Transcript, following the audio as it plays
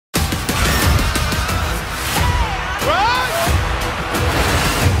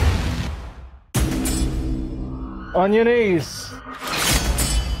On your knees.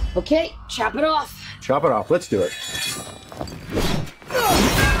 Okay, chop it off. Chop it off. Let's do it.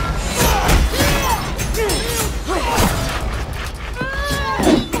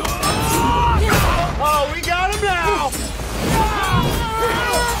 Oh, we got him now!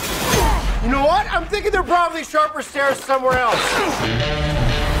 You know what? I'm thinking there are probably sharper stairs somewhere else.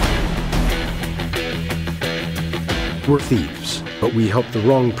 We're thieves, but we help the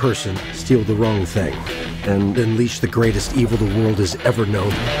wrong person steal the wrong thing and unleash the greatest evil the world has ever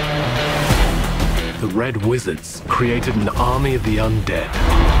known. The Red Wizards created an army of the undead.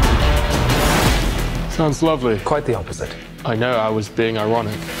 Sounds lovely. Quite the opposite. I know, I was being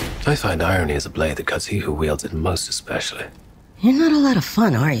ironic. I find irony is a blade that cuts he who wields it most especially. You're not a lot of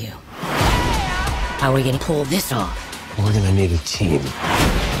fun, are you? How are we gonna pull this off? We're gonna need a team.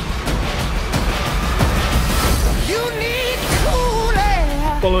 You need cool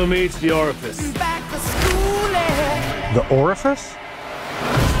air. Follow me to the orifice. Back to school air. The orifice?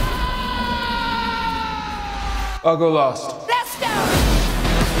 I'll go last. Let's go.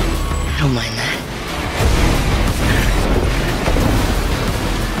 I don't mind that.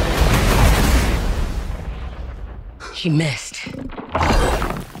 She missed.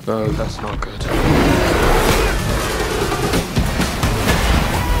 Oh, that's not good.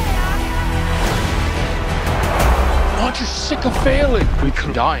 Aren't you sick of failing? We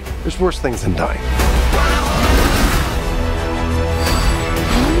could die. There's worse things than dying.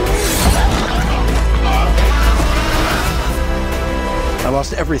 I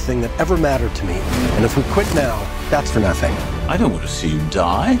lost everything that ever mattered to me, and if we quit now, that's for nothing. I don't want to see you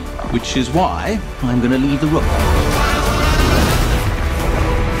die, which is why I'm going to leave the room.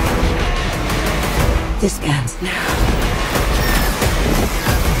 This ends now.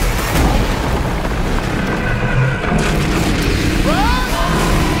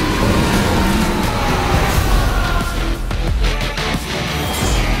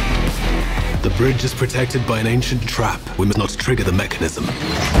 The bridge is protected by an ancient trap. We must not trigger the mechanism.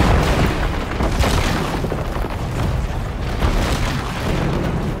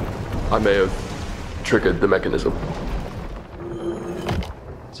 I may have triggered the mechanism.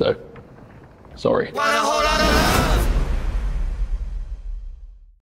 So, sorry. Wanna hold on to love.